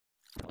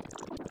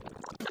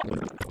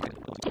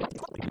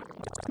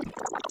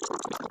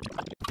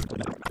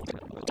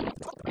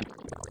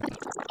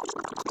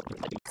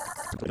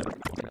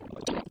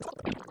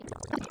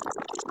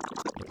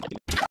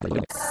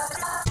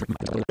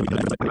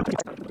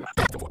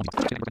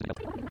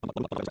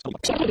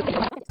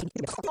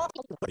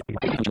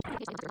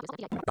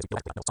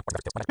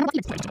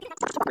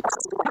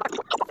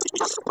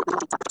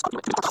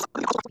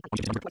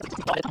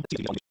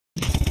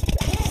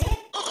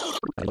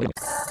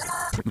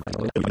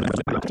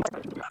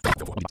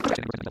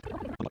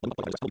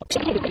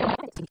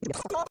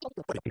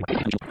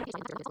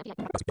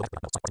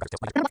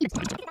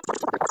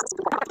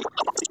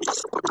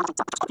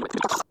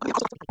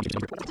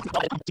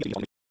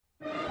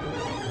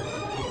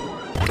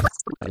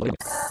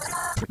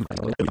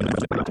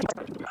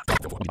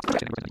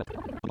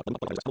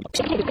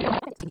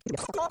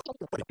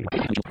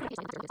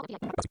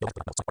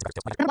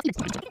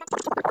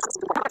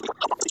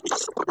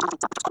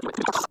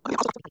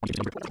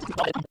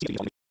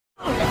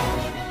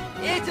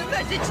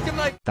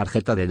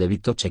Tarjeta de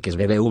débito cheques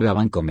BBVA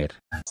Bancomer.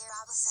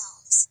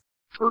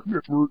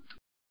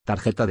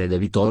 Tarjeta de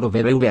débito oro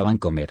BBVA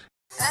Bancomer.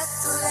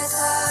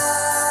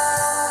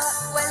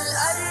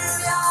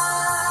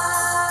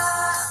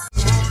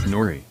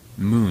 Nori,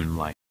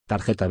 Moonlight.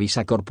 Tarjeta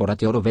Visa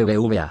Corporate Oro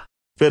BBVA.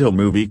 Fiddle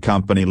Movie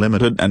Company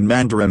Limited and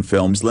Mandarin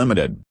Films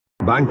Limited.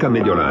 Banca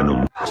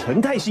Mediolanum.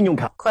 陈泰信用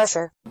卡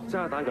Crusher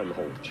渣打銀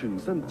行全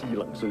新智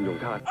能信用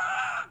卡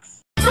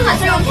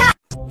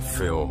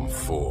Film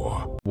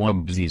 4.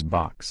 Wubbsy's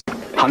Box.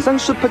 恒生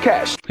Super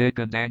Cash Pick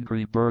an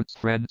Angry Birds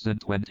Friends in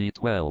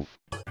 2012.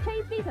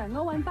 K 非常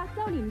奧運8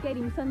週年紀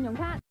念信用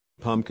卡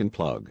Pumpkin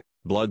Plug,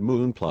 Blood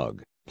Moon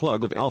Plug,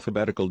 Plug of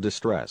Alphabetical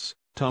Distress,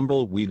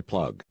 Tumbleweed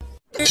Plug.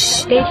 地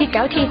鐵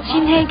九鐵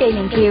千禧紀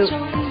念票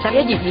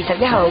11月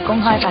21號公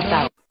開發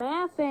售。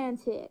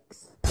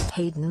 Fantics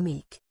Hayden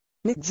Meek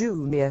Nick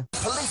Jr.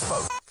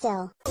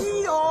 Phil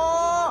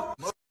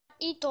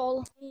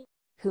Idol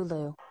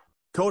Hulu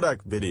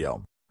Kodak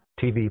Video.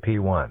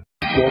 TVP1.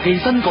 和記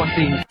新幹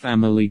線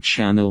Family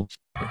Channel.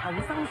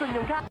 恒生信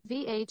用卡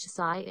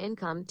VHSI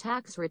Income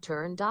Tax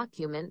Return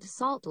Document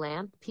Salt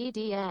Lamp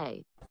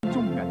PDA.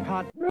 中銀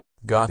卡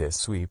Goddess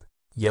Sweep.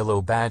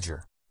 Yellow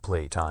Badger.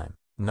 Playtime.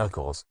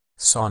 Knuckles.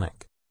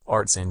 Sonic.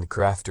 Arts and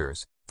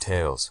Crafters.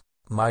 Tails.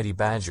 Mighty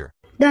Badger.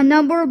 The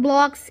number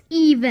blocks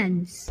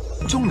evens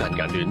中銀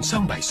銀聯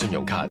雙幣信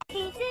用卡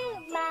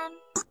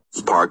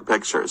Spark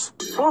Pictures.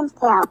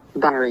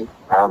 Barry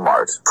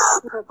Walmart.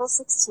 Purple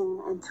 16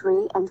 and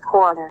 3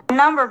 1/4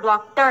 Number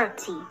block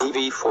 30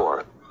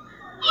 TV4.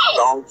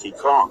 Donkey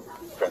Kong.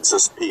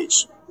 Princess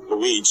Peach.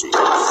 Luigi.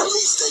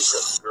 Police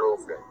Station.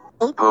 Girlfriend.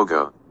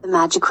 Pogo. The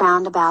Magic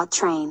Roundabout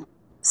Train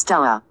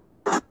Stella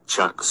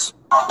Chucks.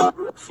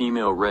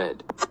 Female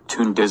Red.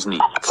 Toon Disney.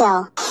 Phil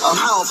A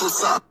Powerful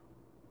Son.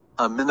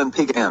 A Min and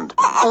Pig End.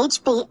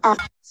 HBF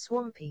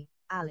Swampy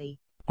Alley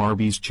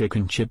Arby's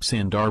Chicken Chips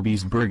and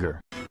Arby's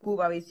Burger.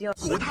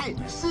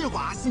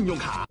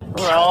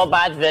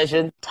 Robot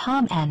Vision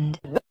Tom End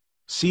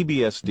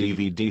CBS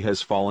DVD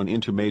has fallen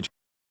into major.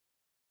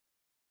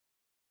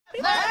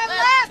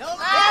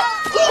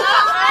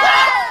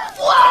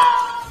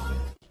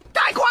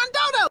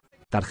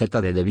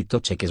 Tarjeta de débito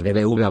cheques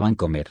BBVA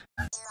Bancomer.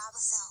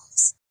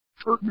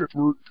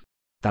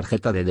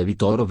 Tarjeta de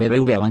débito oro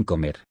BBVA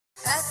Bancomer.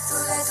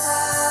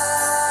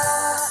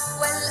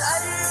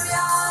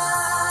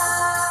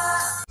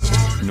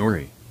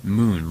 Nori,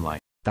 Moonlight.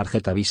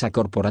 Tarjeta Visa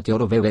Corporate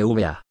Oro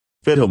BBVA.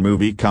 Fiddle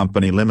Movie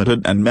Company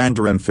Limited and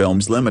Mandarin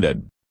Films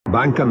Limited.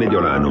 Banca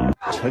Mediolanum.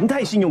 陳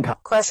泰信用卡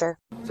Crusher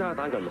渣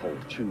打銀行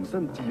全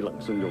新智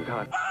能信用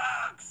卡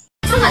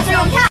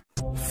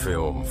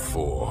Film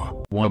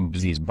 4.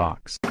 Wubbsy's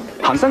Box.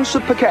 恒生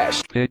Super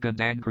Cash Pick an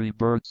Angry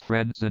Birds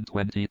Friends in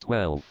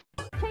 2012.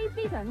 K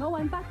非常奧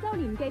運8週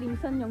年紀念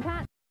信用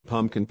卡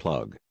Pumpkin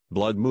Plug,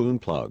 Blood Moon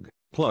Plug,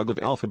 Plug of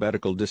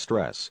Alphabetical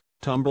Distress,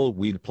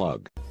 Tumbleweed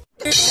Plug.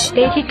 地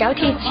鐵九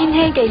鐵千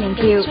禧紀念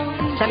票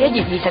11月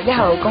21號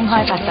公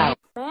開發售。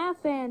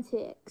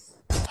 Fantics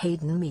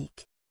Hayden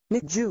Meek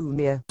Nick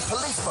Jr.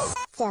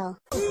 Phil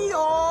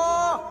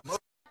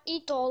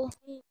Idol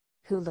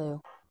Hulu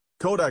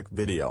Kodak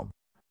Video.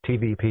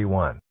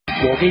 TVP1.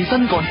 和記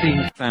新幹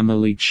線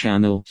Family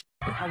Channel.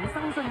 恒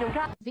生信用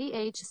卡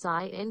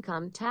VHSI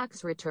Income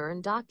Tax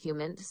Return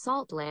Document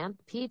Salt Lamp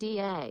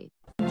PDA.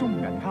 中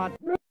銀卡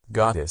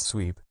Goddess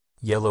Sweep.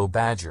 Yellow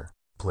Badger.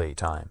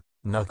 Playtime.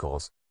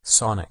 Knuckles.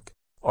 Sonic.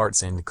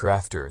 Arts and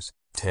Crafters.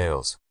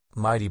 Tails.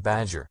 Mighty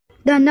Badger.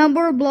 The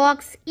number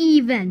blocks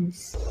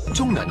evens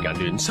中銀銀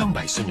聯雙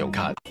幣信用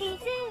卡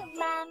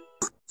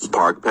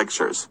Spark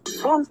Pictures.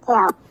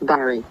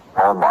 Barry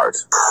Walmart.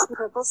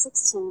 Purple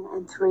 16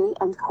 and 3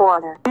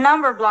 1/4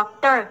 Number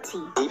block 30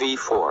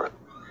 TV4.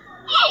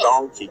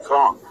 Donkey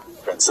Kong.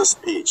 Princess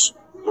Peach.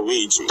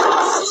 Luigi.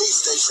 Police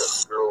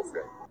Station.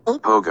 Girlfriend.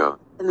 Pogo.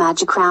 The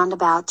Magic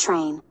Roundabout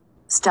Train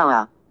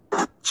Stella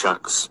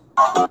Chucks.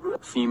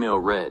 Female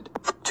Red.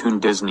 Toon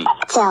Disney.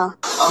 Phil A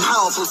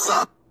Powerful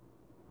Son.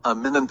 A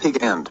Min and Pig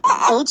End.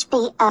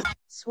 HBF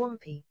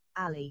Swampy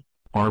Alley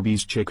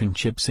Arby's Chicken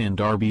Chips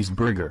and Arby's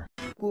Burger.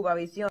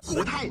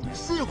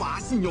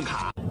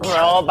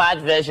 Robot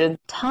Vision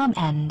Tom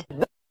End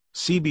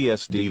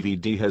CBS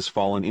DVD has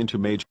fallen into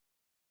major.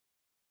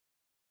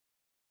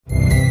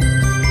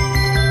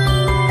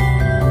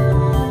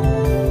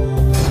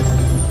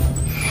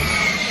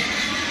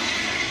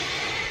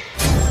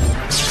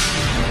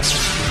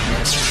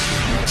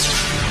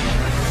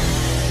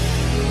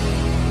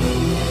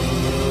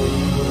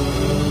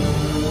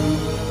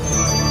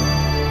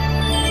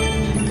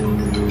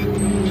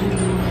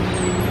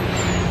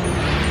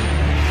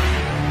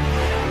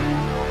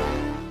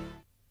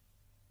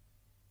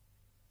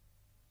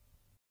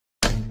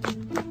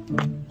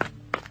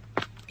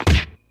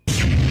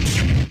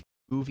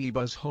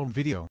 Buzz Home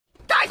Video.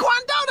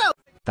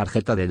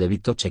 Tarjeta de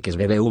débito cheques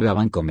BBVA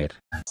Bancomer.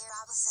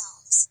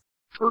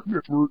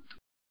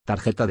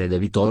 Tarjeta de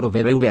débito oro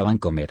BBVA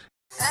Bancomer.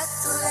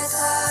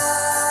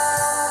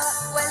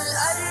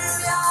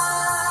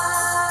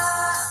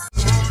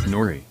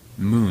 Nori,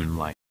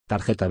 Moonlight.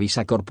 Tarjeta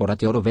Visa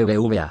Corporate Oro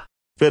BBVA.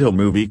 Fiddle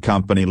Movie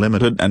Company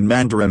Limited and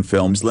Mandarin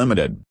Films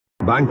Limited.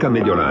 Banca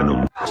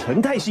Mediolanum.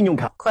 全泰信用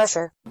卡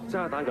Crusher.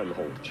 渣打銀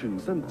行全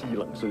新智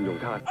能信用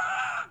卡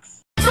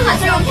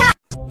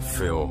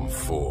Film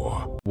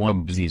 4.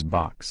 Wumpsies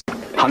Box.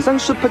 恒生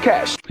Super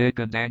Cash Pig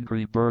and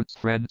Angry Birds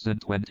Friends in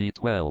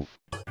 2012.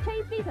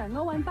 K 非常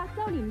奧運8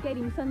週年紀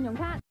念信用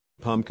卡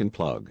Pumpkin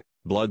plug,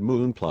 Blood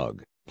Moon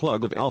plug,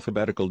 plug of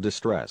alphabetical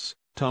distress,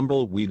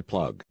 tumbleweed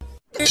plug.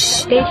 地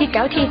鐵九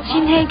鐵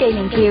千禧紀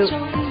念票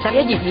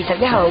11月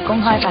21號公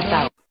開發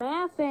售。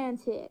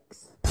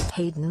 Fantics.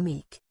 Hayden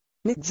Meek.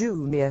 Nick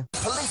Jr.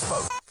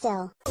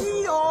 Phil.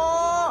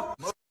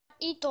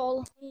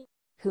 Idol.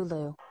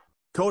 Hulu.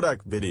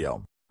 Kodak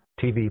Video.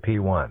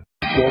 TVP1.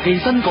 和記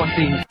新幹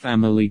線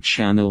Family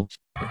Channel.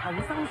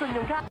 恒生信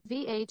用卡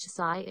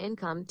VHSI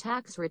income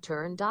tax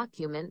return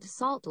document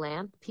salt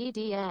lamp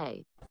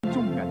PDA.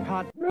 中銀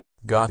卡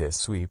Goddess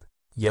Sweep.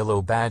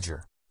 Yellow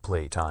Badger.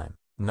 Playtime.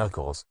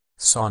 Knuckles.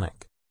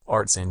 Sonic.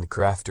 Arts and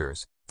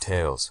Crafters.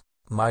 Tails.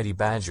 Mighty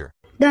Badger.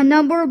 The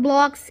number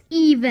blocks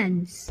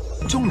evens.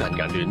 中銀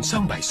銀聯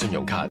雙幣信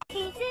用卡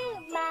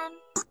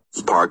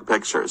Spark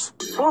Pictures.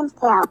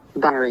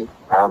 Barry.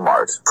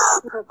 Walmart.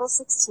 Purple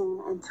 16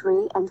 and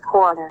 3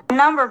 1/4.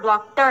 Number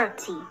block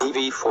 30.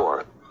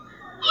 TV4.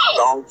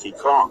 Donkey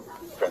Kong.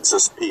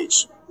 Princess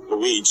Peach.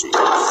 Luigi.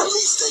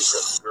 Police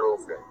Station.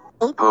 Girlfriend.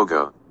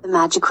 Pogo. The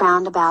Magic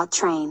Roundabout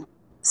Train.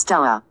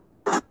 Stella.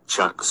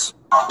 Chucks.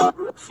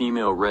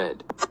 Female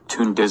Red.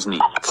 Toon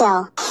Disney.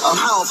 Phil. A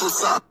Powerful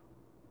Son.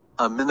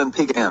 A Min and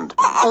Pig End.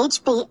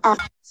 HBF.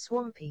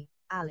 Swampy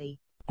Alley.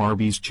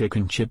 Arby's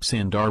Chicken Chips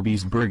and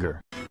Arby's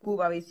Burger.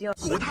 Robot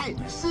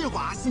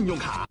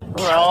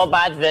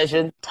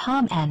Vision.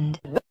 Tom End.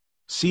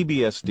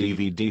 CBS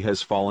DVD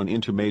has fallen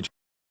into major